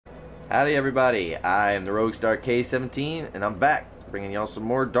Howdy everybody, I am the Roguestar K17 and I'm back bringing y'all some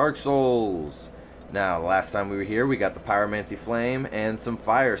more Dark Souls. Now, the last time we were here we got the Pyromancy Flame and some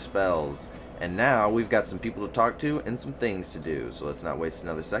fire spells. And now we've got some people to talk to and some things to do. So let's not waste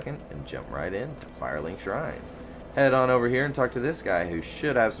another second and jump right into Firelink Shrine. Head on over here and talk to this guy who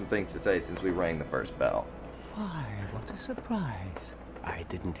should have some things to say since we rang the first bell. Why, what a surprise. I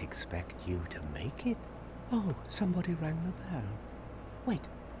didn't expect you to make it. Oh, somebody rang the bell. Wait.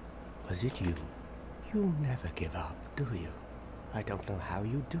 Was it you? You never give up, do you? I don't know how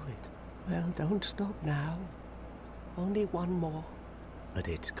you do it. Well, don't stop now. Only one more. But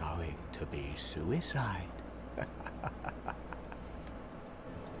it's going to be suicide.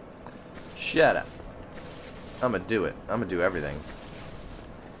 Shut up. I'm gonna do it. I'm gonna do everything.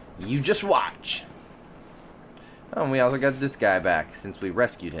 You just watch. Oh, and we also got this guy back since we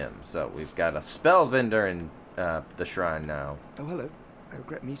rescued him. So we've got a spell vendor in the shrine now. Oh, hello. I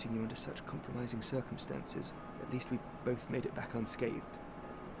regret meeting you under such compromising circumstances. At least we both made it back unscathed.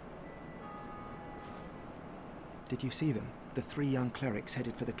 Did you see them? The 3 young clerics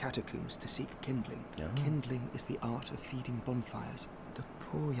headed for the catacombs to seek kindling. Oh. Kindling is the art of feeding bonfires. The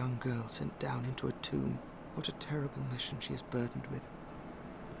poor young girl sent down into a tomb. What a terrible mission she is burdened with.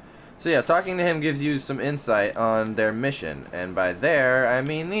 So yeah, talking to him gives you some insight on their mission. And by there, I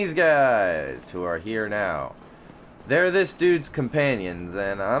mean these guys who are here now. They're this dude's companions,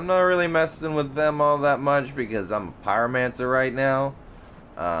 and I'm not really messing with them all that much because I'm a pyromancer right now.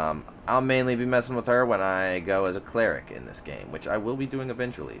 I'll mainly be messing with her when I go as a cleric in this game, which I will be doing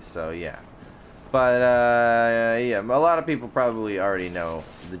eventually, so yeah. But, yeah, a lot of people probably already know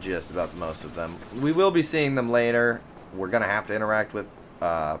the gist about most of them. We will be seeing them later. We're going to have to interact with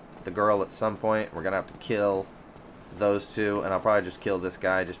the girl at some point. We're going to have to kill those two, and I'll probably just kill this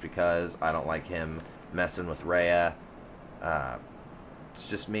guy just because I don't like him messing with Rhea. It's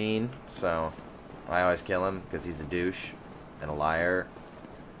just mean, so I always kill him because he's a douche and a liar.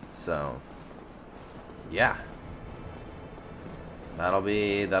 So yeah, that'll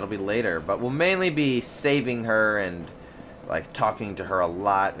be later, but we'll mainly be saving her and like talking to her a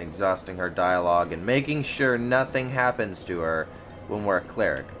lot and exhausting her dialogue and making sure nothing happens to her when we're a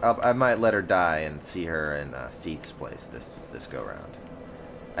cleric. I might let her die and see her in Seath's place this go round.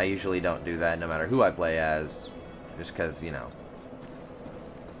 I usually don't do that no matter who I play as, just because, you know,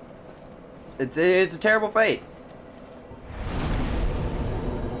 it's a terrible fate.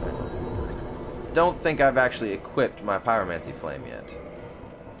 Don't think I've actually equipped my Pyromancy Flame yet.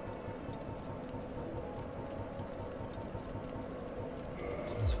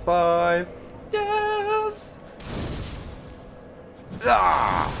 It's 5. Yes!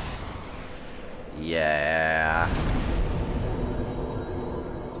 Ah! Yeah.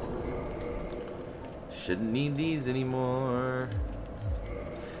 Shouldn't need these anymore.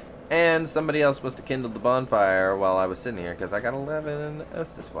 And somebody else must have kindled the bonfire while I was sitting here because I got 11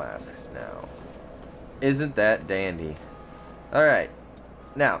 Estus flasks now. Isn't that dandy? Alright.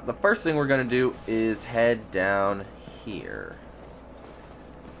 Now, the first thing we're going to do is head down here.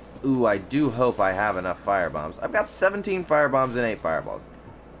 Ooh, I do hope I have enough fire bombs. I've got 17 fire bombs and 8 fireballs.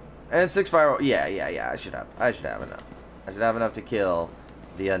 And 6 fire... Yeah, I should have enough. I should have enough to kill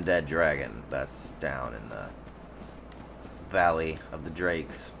the undead dragon that's down in the Valley of the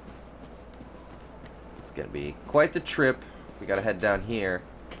Drakes. It's gonna be quite the trip. We gotta head down here,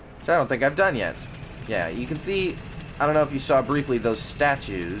 which I don't think I've done yet. Yeah, you can see, I don't know if you saw briefly those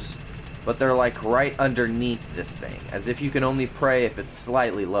statues, but they're like right underneath this thing, as if you can only pray if it's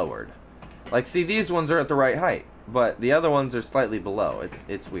slightly lowered. Like, see, these ones are at the right height, but the other ones are slightly below.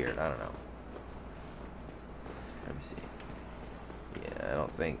 It's weird, I don't know. Let me see. I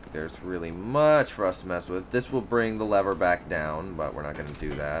don't think there's really much for us to mess with. This will bring the lever back down, but we're not going to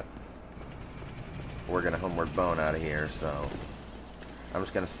do that. We're going to homeward bone out of here, so I'm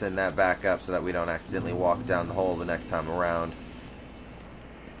just going to send that back up so that we don't accidentally walk down the hole the next time around.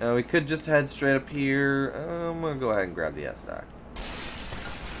 We could just head straight up here. I'm going to go ahead and grab the S-Stock.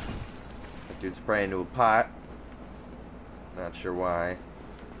 That dude's praying to a pot. Not sure why.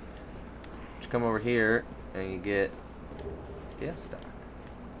 Just come over here and you get S-Stock.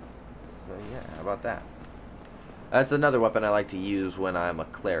 So yeah, how about that? That's another weapon I like to use when I'm a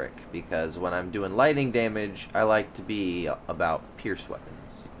cleric, because when I'm doing lightning damage, I like to be about pierce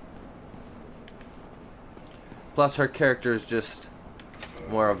weapons. Plus, her character is just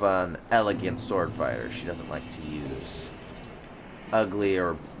more of an elegant sword fighter. She doesn't like to use ugly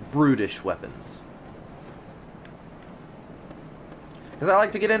or brutish weapons. Because I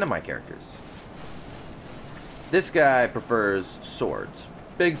like to get into my characters. This guy prefers swords.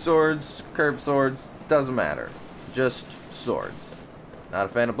 Big swords, curved swords, doesn't matter. Just swords. Not a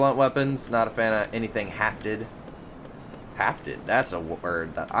fan of blunt weapons. Not a fan of anything hafted. Hafted. That's a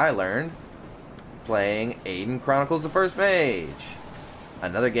word that I learned playing Aiden Chronicles the First Mage.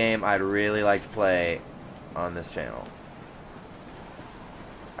 Another game I'd really like to play on this channel.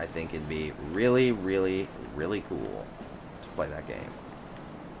 I think it'd be really, really, really cool to play that game.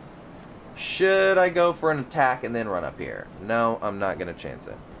 Should I go for an attack and then run up here? No, I'm not going to chance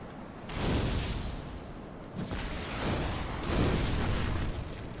it.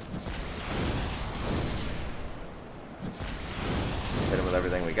 Hit him with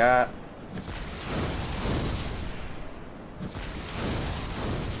everything we got.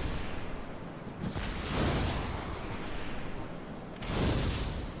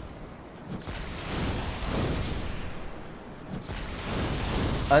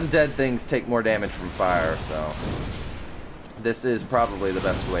 Undead things take more damage from fire, so this is probably the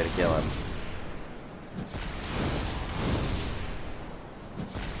best way to kill him.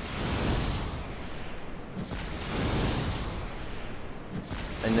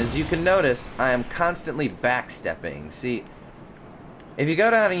 And as you can notice, I am constantly backstepping. See, if you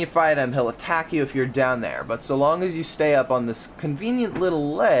go down and you fight him, he'll attack you if you're down there. But so long as you stay up on this convenient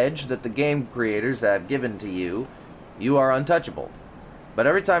little ledge that the game creators have given to you, you are untouchable. But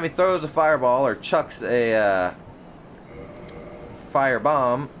every time he throws a fireball or chucks a fire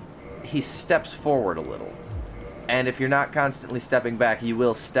bomb, he steps forward a little. And if you're not constantly stepping back, you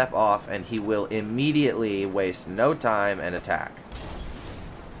will step off and he will immediately waste no time and attack.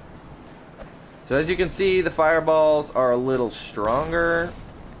 So as you can see, the fireballs are a little stronger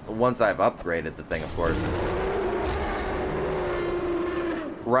once I've upgraded the thing, of course.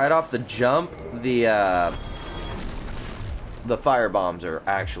 Right off the jump, the fire bombs are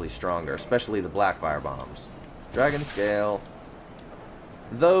actually stronger, especially the black fire bombs. Dragon scale.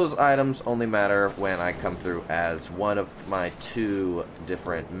 Those items only matter when I come through as one of my 2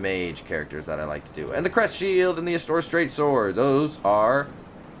 different mage characters that I like to do. And the crest shield and the Astor straight sword. Those are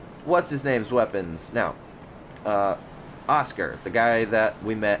what's his name's weapons. Now, Oscar, the guy that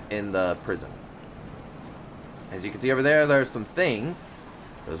we met in the prison. As you can see over there, there's some things.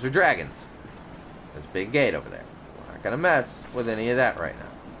 Those are dragons. There's a big gate over there. We're not going to mess with any of that right now.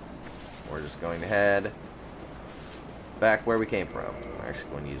 We're just going to head back where we came from. We're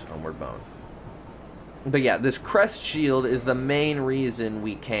actually going to use Homeward Bone. But yeah, this crest shield is the main reason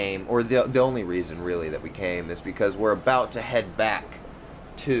we came, or the only reason really that we came, is because we're about to head back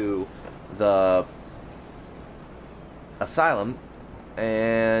to the Asylum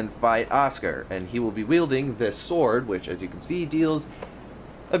and fight Oscar, and he will be wielding this sword, which as you can see deals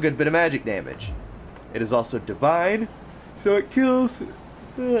a good bit of magic damage. It is also divine, so it kills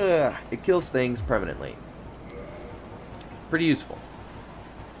things permanently. Pretty useful.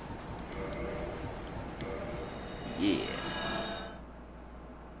 Yeah.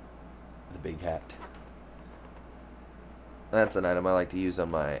 The big hat. That's an item I like to use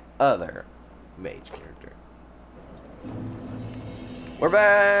on my other mage character. We're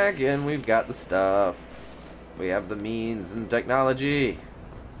back, and we've got the stuff. We have the means and technology.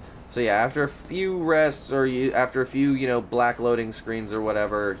 So yeah, after a few rests, or after a few, you know, black loading screens or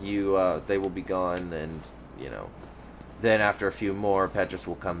whatever, they will be gone, and, you know, then after a few more, Petrus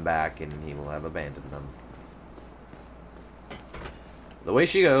will come back, and he will have abandoned them. The way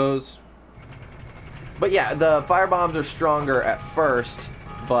she goes. But yeah, the fire bombs are stronger at first,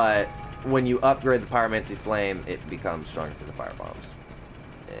 but when you upgrade the Pyromancy Flame, it becomes stronger for the fire bombs.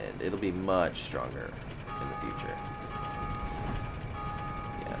 And it'll be much stronger in the future.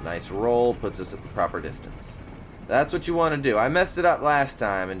 Yeah, nice roll, puts us at the proper distance. That's what you want to do. I messed it up last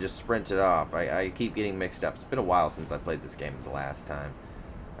time and just sprinted off. I keep getting mixed up. It's been a while since I played this game the last time.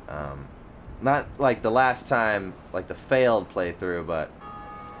 Not like the last time, like the failed playthrough, but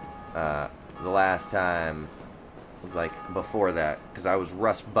the last time was like before that, because I was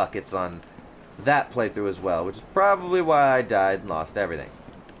rust buckets on that playthrough as well, which is probably why I died and lost everything.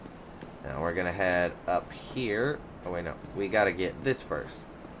 Now we're gonna head up here. Oh wait, no, we gotta get this first.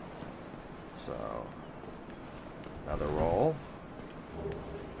 So another roll.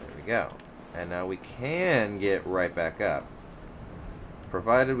 There we go. And now we can get right back up,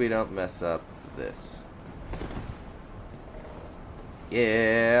 provided we don't mess up this.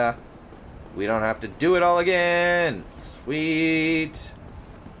 Yeah. We don't have to do it all again. Sweet.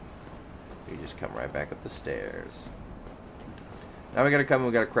 We just come right back up the stairs. Now we gotta come and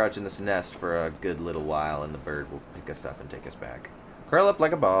we gotta crouch in this nest for a good little while, and the bird will pick us up and take us back. Curl up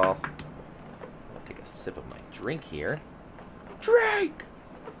like a ball. I'll take a sip of my drink here. Drink!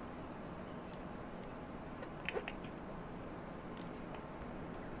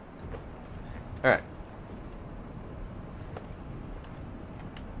 Alright.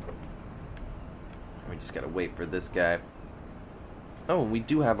 Just gotta wait for this guy. Oh, and we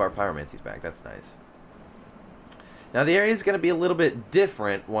do have our pyromancies back. That's nice. Now, the area is going to be a little bit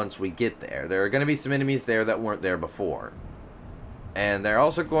different once we get there. There are going to be some enemies there that weren't there before. And they're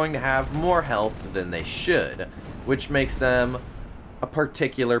also going to have more health than they should, which makes them a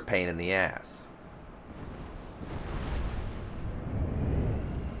particular pain in the ass.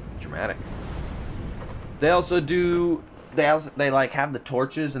 Dramatic. They also do... They like have the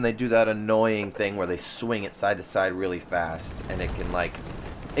torches, and they do that annoying thing where they swing it side to side really fast, and it can like...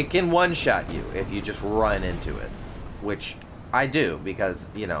 It can one-shot you if you just run into it. Which I do, because,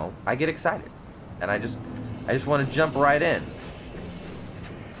 you know, I get excited. And I just want to jump right in.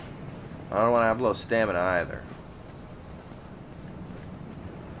 I don't want to have low stamina either.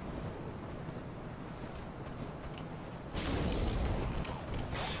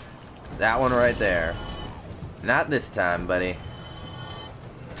 That one right there. Not this time, buddy.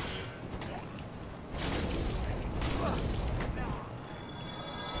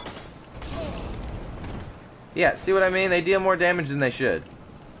 Yeah, see what I mean? They deal more damage than they should.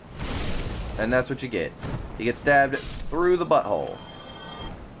 And that's what you get. You get stabbed through the butthole.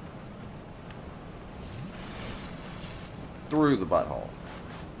 Through the butthole.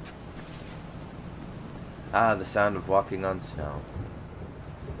 Ah, the sound of walking on snow.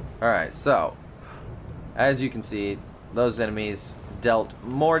 Alright, so, as you can see, those enemies dealt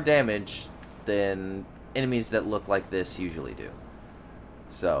more damage than enemies that look like this usually do.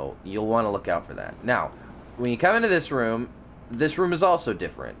 So, you'll want to look out for that. Now, when you come into this room is also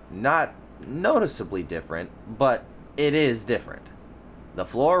different. Not noticeably different, but it is different. The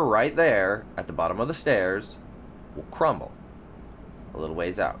floor right there, at the bottom of the stairs, will crumble a little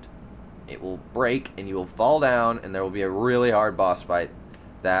ways out. It will break, and you will fall down, and there will be a really hard boss fight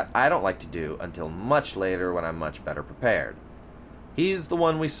that I don't like to do until much later when I'm much better prepared. He's the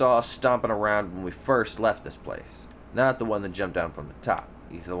one we saw stomping around when we first left this place, not the one that jumped down from the top.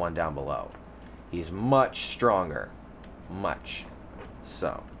 He's the one down below. He's much stronger. Much.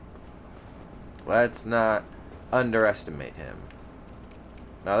 So, let's not underestimate him.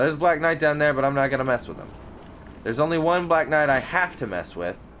 Now, there's Black Knight down there, but I'm not going to mess with him. There's only one Black Knight I have to mess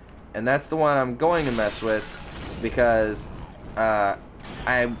with, and that's the one I'm going to mess with because I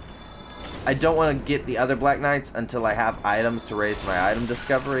don't want to get the other Black Knights until I have items to raise my item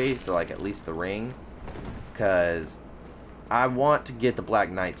discovery, so like at least the ring, because I want to get the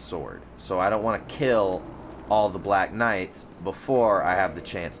Black Knight's sword, so I don't want to kill all the Black Knights before I have the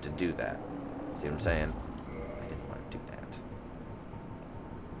chance to do that. See what I'm saying? I didn't want to do that.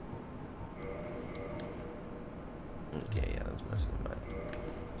 Okay, yeah, that's mostly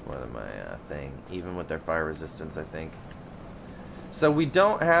it's more than my thing, even with their fire resistance, I think. So we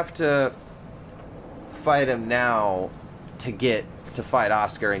don't have to fight him now to fight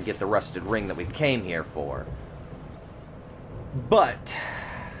Oscar and get the rusted ring that we came here for. But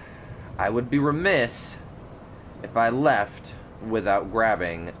I would be remiss if I left without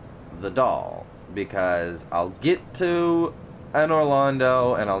grabbing the doll, because I'll get to an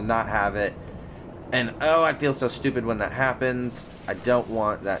Orlando and I'll not have it, and oh, I feel so stupid when that happens. I don't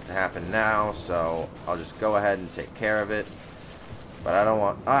want that to happen now, so I'll just go ahead and take care of it. But I don't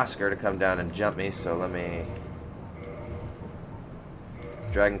want Oscar to come down and jump me, so let me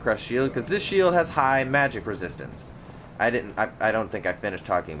Dragon Crest shield, because this shield has high magic resistance. I don't think I finished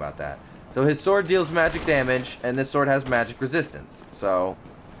talking about that. So his sword deals magic damage, and this sword has magic resistance. So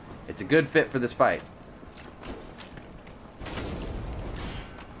it's a good fit for this fight.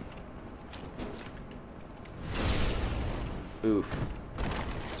 Oof.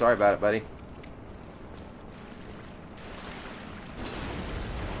 Sorry about it, buddy.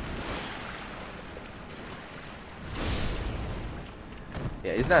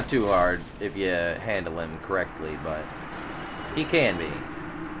 Yeah, he's not too hard if you handle him correctly, but he can be.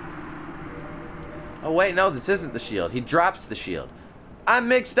 Oh, wait, no, this isn't the shield. He drops the shield. I'm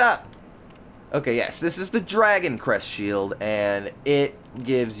mixed up. Okay, yes, this is the Dragon Crest shield, and it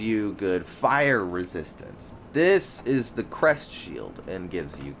gives you good fire resistance. This is the Crest shield and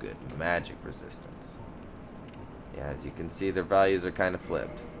gives you good magic resistance. Yeah, as you can see, their values are kind of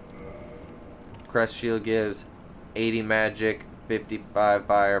flipped. Crest shield gives 80 magic, 55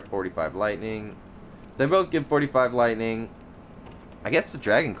 fire, 45 lightning. They both give 45 lightning. I guess the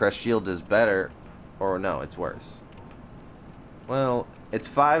Dragon Crest shield is better. Or no, it's worse. Well, it's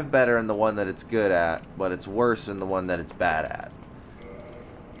 5 better in the one that it's good at, but it's worse in the one that it's bad at.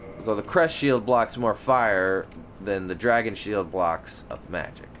 So the Crest shield blocks more fire than the Dragon shield blocks of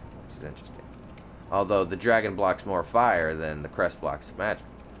magic, which is interesting. Although the Dragon blocks more fire than the Crest blocks of magic,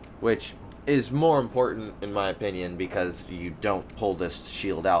 which is more important, in my opinion, because you don't pull this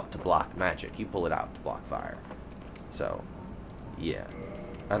shield out to block magic. You pull it out to block fire. So, yeah.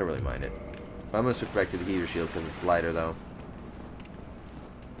 I don't really mind it. I'm going to switch back to the heater shield because it's lighter, though.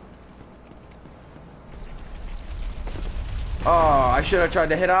 Oh, I should have tried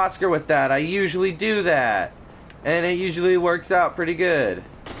to hit Oscar with that. I usually do that. And it usually works out pretty good.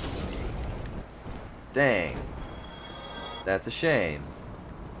 Dang. That's a shame.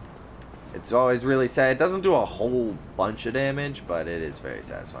 It's always really sad. It doesn't do a whole bunch of damage, but it is very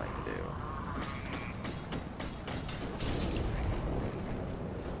satisfying to do.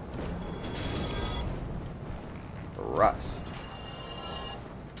 Thrust.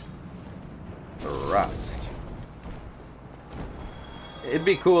 Thrust. It'd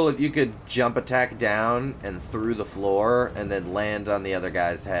be cool if you could jump attack down and through the floor and then land on the other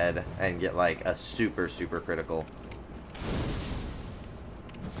guy's head and get like a super, super critical.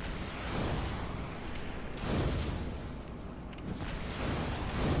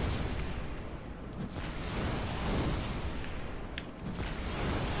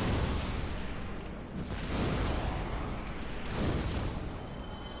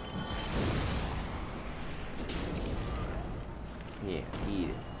 Yeah, eat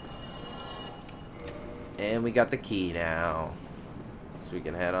it. And we got the key now. So we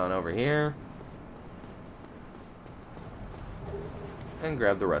can head on over here. And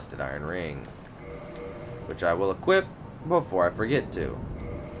grab the rusted iron ring. Which I will equip before I forget to.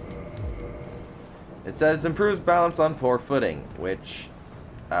 It says improves balance on poor footing. Which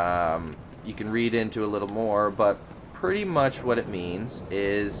you can read into a little more. But pretty much what it means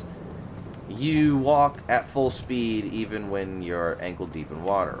is you walk at full speed even when you're ankle deep in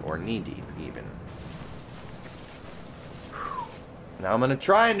water, or knee deep even. Now I'm going to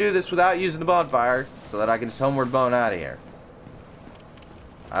try and do this without using the bonfire, so that I can just homeward bone out of here.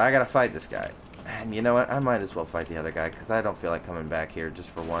 I gotta fight this guy. And you know what, I might as well fight the other guy, because I don't feel like coming back here just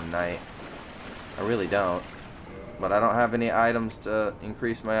for one night. I really don't. But I don't have any items to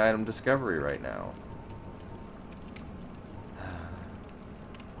increase my item discovery right now.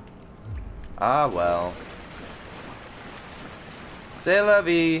 Ah, well. C'est la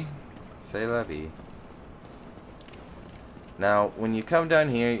vie. C'est la vie. Now, when you come down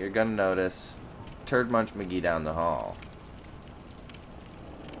here, you're gonna notice Turd Munch McGee down the hall.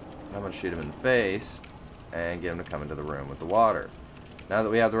 I'm gonna shoot him in the face and get him to come into the room with the water. Now that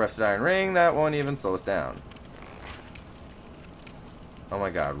we have the rusted iron ring, that won't even slow us down. Oh my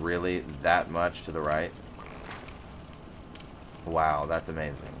god, really? That much to the right? Wow, that's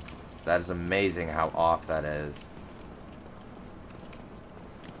amazing. That is amazing how off that is.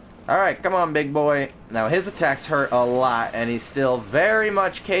 Alright, come on, big boy. Now, his attacks hurt a lot, and he's still very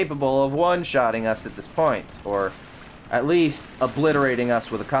much capable of one-shotting us at this point. Or at least obliterating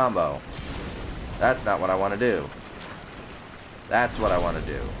us with a combo. That's not what I want to do. That's what I want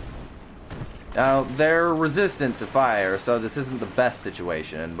to do. Now, they're resistant to fire, so this isn't the best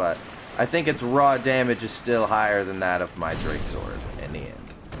situation, but I think its raw damage is still higher than that of my Drake Sword in the end.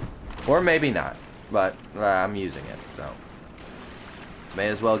 Or maybe not, but I'm using it, so. May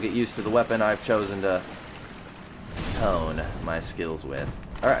as well get used to the weapon I've chosen to hone my skills with.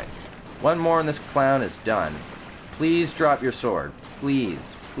 Alright, one more and this clown is done. Please drop your sword.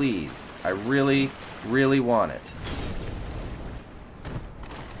 Please, please. I really, really want it.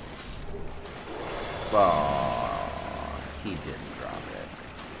 Oh, he didn't drop it.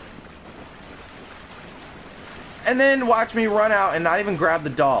 And then watch me run out and not even grab the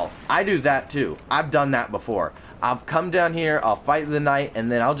doll. I do that too. I've done that before. I'll come down here, I'll fight the knight,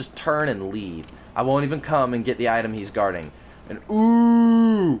 and then I'll just turn and leave. I won't even come and get the item he's guarding. And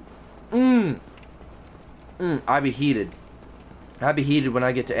ooh, I be heated. I be heated when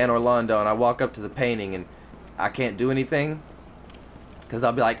I get to Anne Orlando and I walk up to the painting and I can't do anything. Because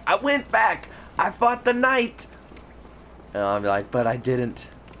I'll be like, I went back! I fought the knight! And I'll be like, but I didn't.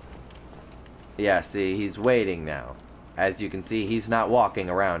 Yeah, see, he's waiting now. As you can see, he's not walking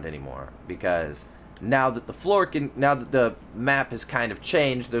around anymore. Because now that the map has kind of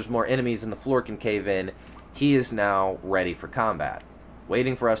changed, there's more enemies and the floor can cave in, he is now ready for combat.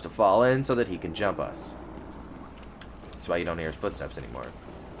 Waiting for us to fall in so that he can jump us. That's why you don't hear his footsteps anymore.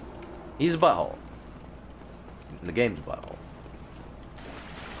 He's a butthole. The game's a butthole.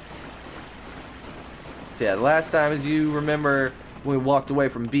 So yeah, the last time, as you remember, when we walked away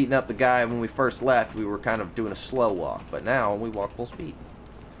from beating up the guy when we first left, we were kind of doing a slow walk. But now, we walk full speed.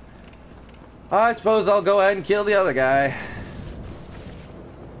 I suppose I'll go ahead and kill the other guy.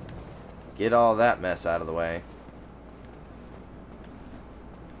 Get all that mess out of the way.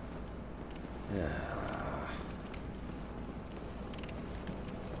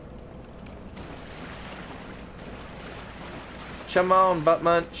 Come on, butt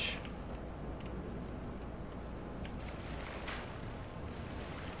munch.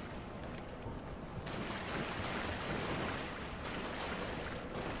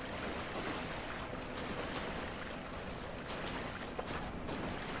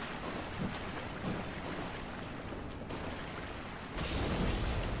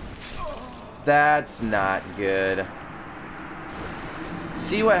 That's not good.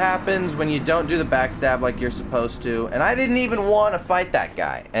 See what happens when you don't do the backstab like you're supposed to. And I didn't even want to fight that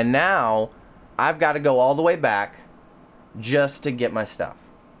guy. And now, I've got to go all the way back just to get my stuff.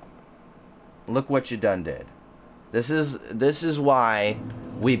 Look what you done did. This is why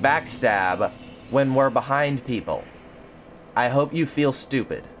we backstab when we're behind people. I hope you feel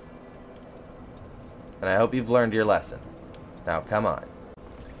stupid. And I hope you've learned your lesson. Now, come on.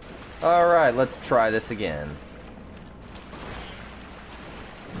 Alright, let's try this again.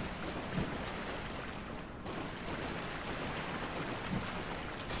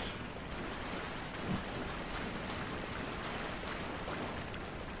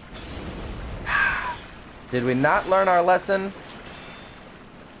 Did we not learn our lesson?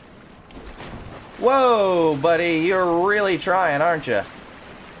 Whoa, buddy, you're really trying, aren't you?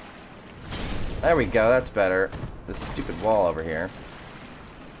 There we go, that's better. This stupid wall over here.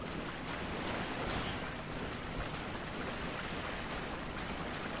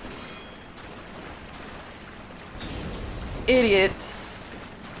 Idiot!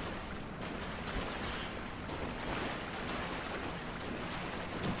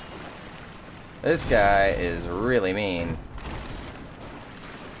 This guy is really mean.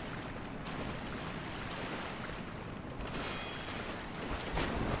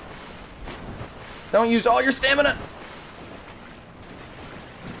 Don't use all your stamina!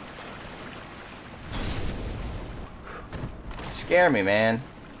 You scare me, man.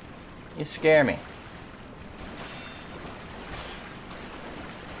 You scare me.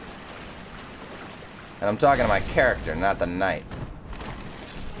 And I'm talking to my character, not the knight.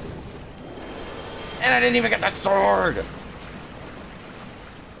 And I didn't even get the sword!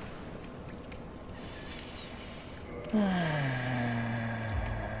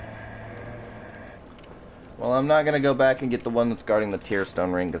 Well, I'm not gonna go back and get the one that's guarding the Tear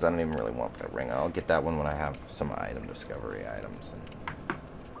Stone ring, because I don't even really want that ring. I'll get that one when I have some item discovery items. And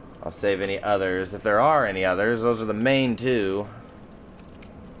I'll save any others. If there are any others, those are the main two.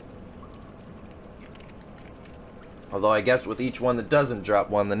 Although I guess with each one that doesn't drop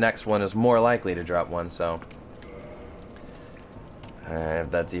one, the next one is more likely to drop one, so...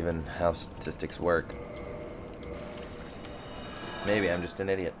 if that's even how statistics work. Maybe I'm just an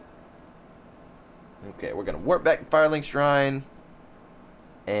idiot. Okay, we're gonna warp back to Firelink Shrine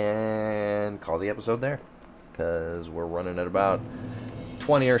and call the episode there. Because we're running at about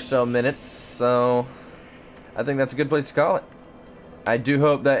 20 or so minutes, so I think that's a good place to call it. I do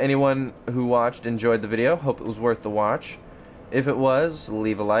hope that anyone who watched enjoyed the video. Hope it was worth the watch. If it was,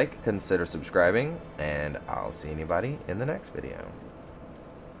 leave a like, consider subscribing, and I'll see anybody in the next video.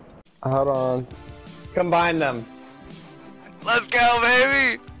 Hold on. Combine them. Let's go,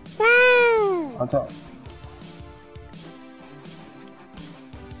 baby! Woo! On top.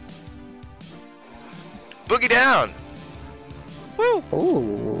 Boogie down! Woo!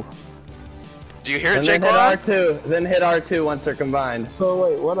 Ooh. Do you hear it, And Jake? then hit R2. Then hit R2 once they're combined. So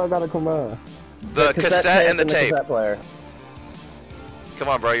wait, what I gotta combine? The cassette and the tape. cassette player. Come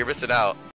on, bro, you're missing out.